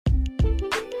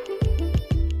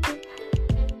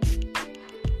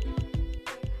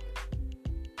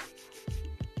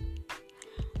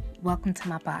Welcome to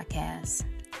my podcast.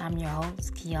 I'm your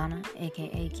host, Kiana,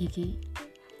 aka Kiki.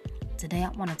 Today I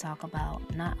want to talk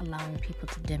about not allowing people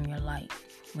to dim your light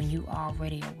when you are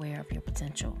already aware of your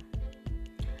potential.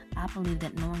 I believe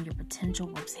that knowing your potential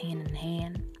works hand in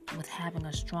hand with having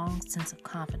a strong sense of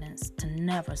confidence to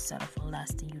never settle for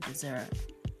less than you deserve.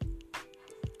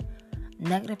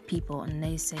 Negative people and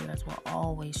naysayers will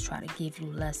always try to give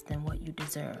you less than what you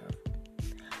deserve.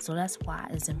 So that's why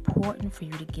it's important for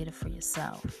you to get it for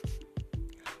yourself.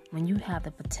 When you have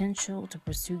the potential to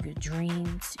pursue your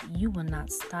dreams, you will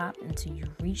not stop until you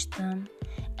reach them,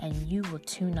 and you will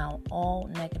tune out all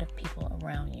negative people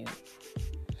around you.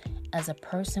 As a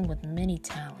person with many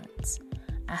talents,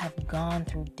 I have gone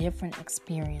through different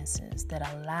experiences that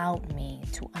allowed me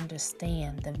to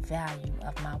understand the value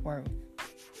of my worth.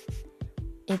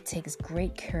 It takes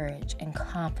great courage and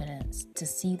confidence to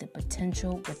see the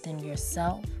potential within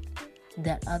yourself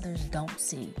that others don't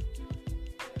see.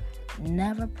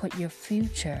 Never put your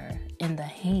future in the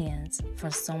hands for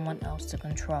someone else to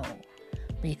control,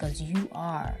 because you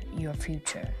are your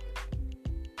future.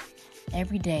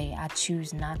 Every day I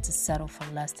choose not to settle for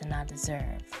less than I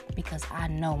deserve, because I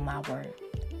know my worth,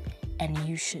 and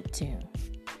you should too.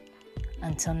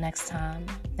 Until next time,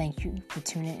 thank you for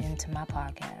tuning into my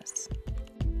podcast.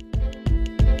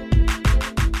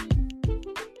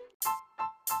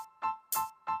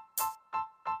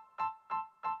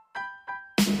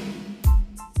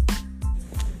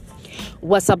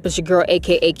 What's up, it's your girl,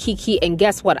 aka Kiki, and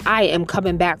guess what? I am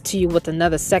coming back to you with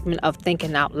another segment of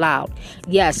Thinking Out Loud.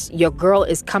 Yes, your girl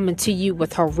is coming to you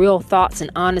with her real thoughts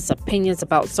and honest opinions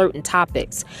about certain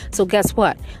topics. So guess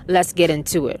what? Let's get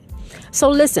into it. So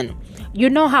listen, you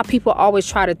know how people always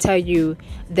try to tell you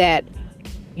that,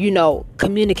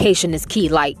 communication is key.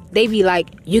 Like, they be like,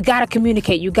 you gotta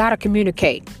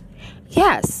communicate.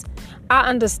 Yes, I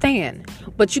understand,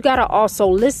 but you gotta also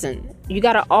listen. You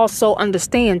got to also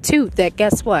understand, too, that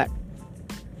guess what?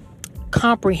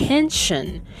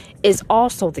 Comprehension is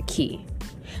also the key.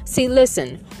 See,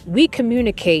 listen, we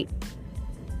communicate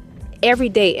every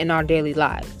day in our daily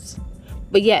lives.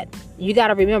 But yet, you got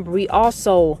to remember, we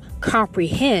also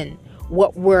comprehend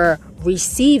what we're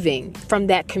receiving from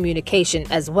that communication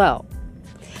as well.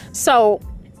 So,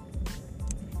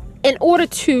 in order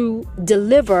to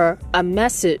deliver a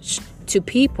message to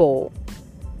people,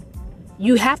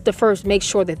 you have to first make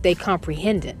sure that they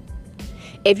comprehend it.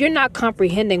 If you're not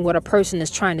comprehending what a person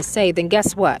is trying to say, then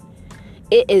guess what?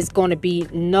 It is going to be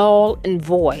null and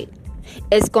void.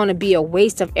 It's going to be a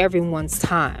waste of everyone's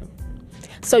time.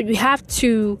 So you have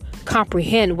to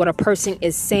comprehend what a person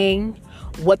is saying,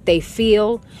 what they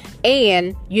feel,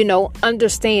 and,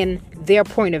 understand their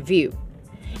point of view.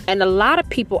 And a lot of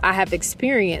people I have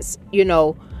experienced,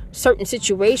 certain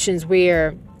situations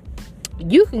where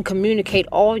you can communicate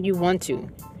all you want to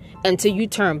until you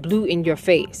turn blue in your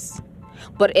face.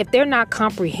 But if they're not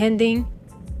comprehending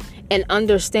and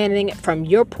understanding it from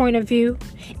your point of view,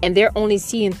 and they're only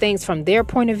seeing things from their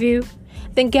point of view,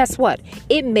 then guess what?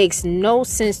 It makes no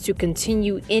sense to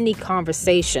continue any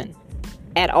conversation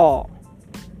at all.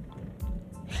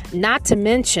 Not to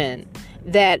mention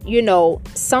that,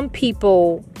 some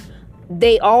people,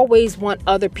 they always want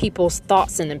other people's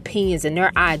thoughts and opinions and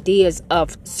their ideas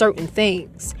of certain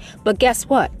things. But guess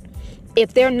what?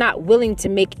 If they're not willing to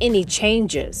make any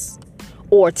changes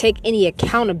or take any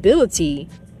accountability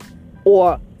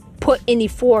or put any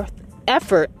forth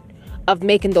effort of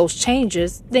making those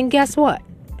changes, then guess what?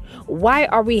 Why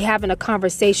are we having a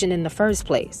conversation in the first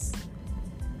place?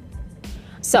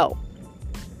 So,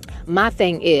 my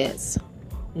thing is,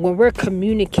 when we're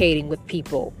communicating with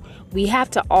people, we have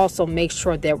to also make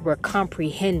sure that we're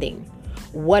comprehending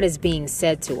what is being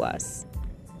said to us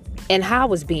and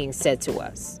how it's being said to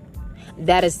us.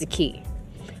 That is the key.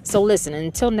 So listen,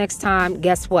 until next time,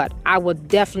 guess what? I will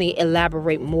definitely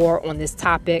elaborate more on this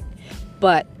topic.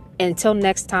 But until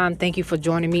next time, thank you for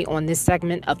joining me on this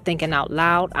segment of Thinking Out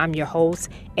Loud. I'm your host,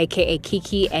 aka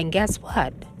Kiki. And guess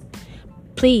what?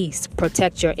 Please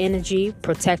protect your energy,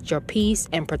 protect your peace,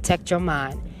 and protect your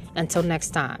mind. Until next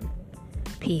time.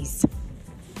 Peace.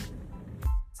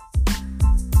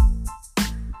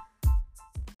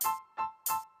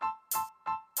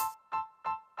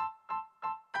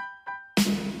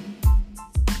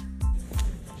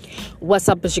 What's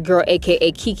up, it's your girl,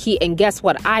 aka Kiki, and guess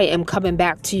what? I am coming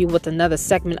back to you with another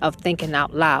segment of Thinking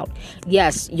Out Loud.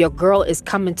 Yes, your girl is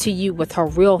coming to you with her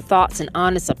real thoughts and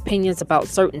honest opinions about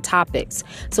certain topics.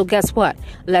 So guess what?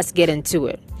 Let's get into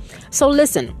it. So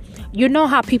listen, you know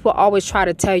how people always try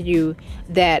to tell you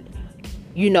that,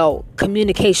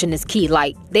 communication is key.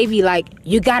 Like, they be like,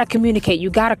 you gotta communicate.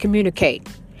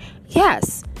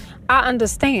 Yes, I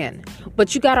understand.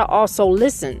 But you got to also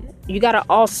listen. You got to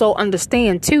also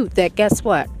understand, too, that guess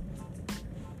what?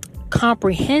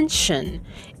 Comprehension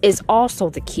is also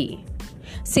the key.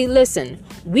 See, listen,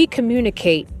 we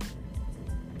communicate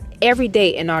every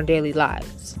day in our daily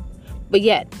lives. But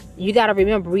yet, you got to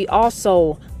remember, we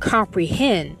also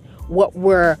comprehend what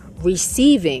we're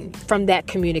receiving from that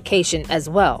communication as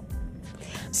well.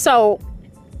 So,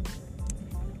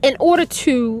 in order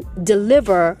to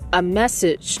deliver a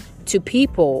message to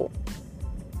people,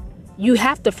 you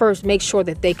have to first make sure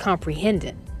that they comprehend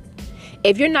it.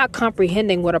 If you're not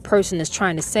comprehending what a person is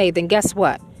trying to say, then guess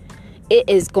what? It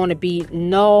is going to be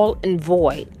null and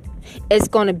void. It's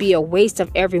going to be a waste of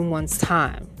everyone's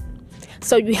time.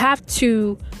 So you have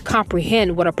to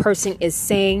comprehend what a person is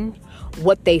saying,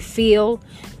 what they feel,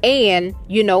 and,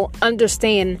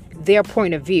 understand their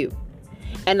point of view.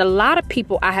 And a lot of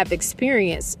people I have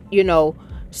experienced,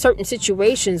 certain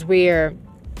situations where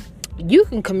you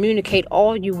can communicate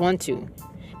all you want to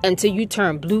until you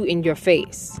turn blue in your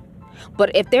face.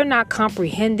 But if they're not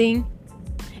comprehending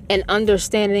and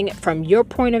understanding it from your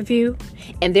point of view,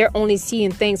 and they're only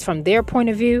seeing things from their point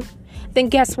of view, then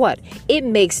guess what? It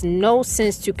makes no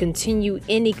sense to continue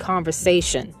any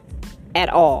conversation at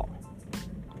all.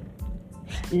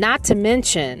 Not to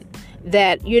mention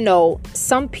that,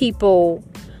 some people,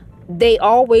 they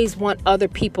always want other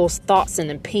people's thoughts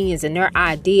and opinions and their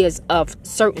ideas of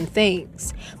certain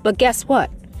things. But guess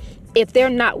what? If they're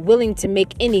not willing to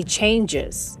make any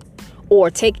changes or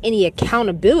take any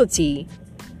accountability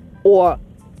or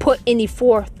put any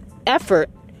forth effort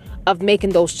of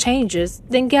making those changes,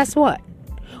 then guess what?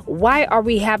 Why are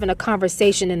we having a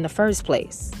conversation in the first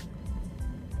place?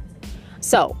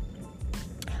 So,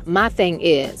 my thing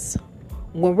is,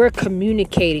 when we're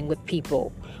communicating with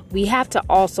people, we have to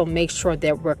also make sure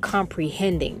that we're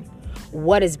comprehending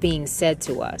what is being said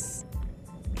to us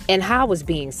and how it's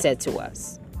being said to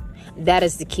us. That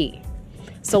is the key.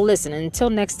 So listen, until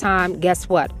next time, guess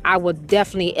what? I will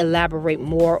definitely elaborate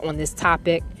more on this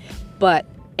topic. But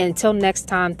until next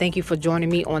time, thank you for joining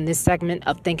me on this segment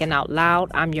of Thinking Out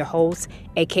Loud. I'm your host,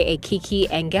 aka Kiki.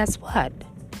 And guess what?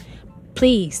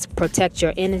 Please protect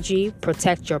your energy,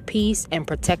 protect your peace, and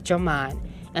protect your mind.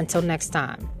 Until next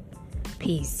time,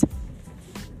 peace.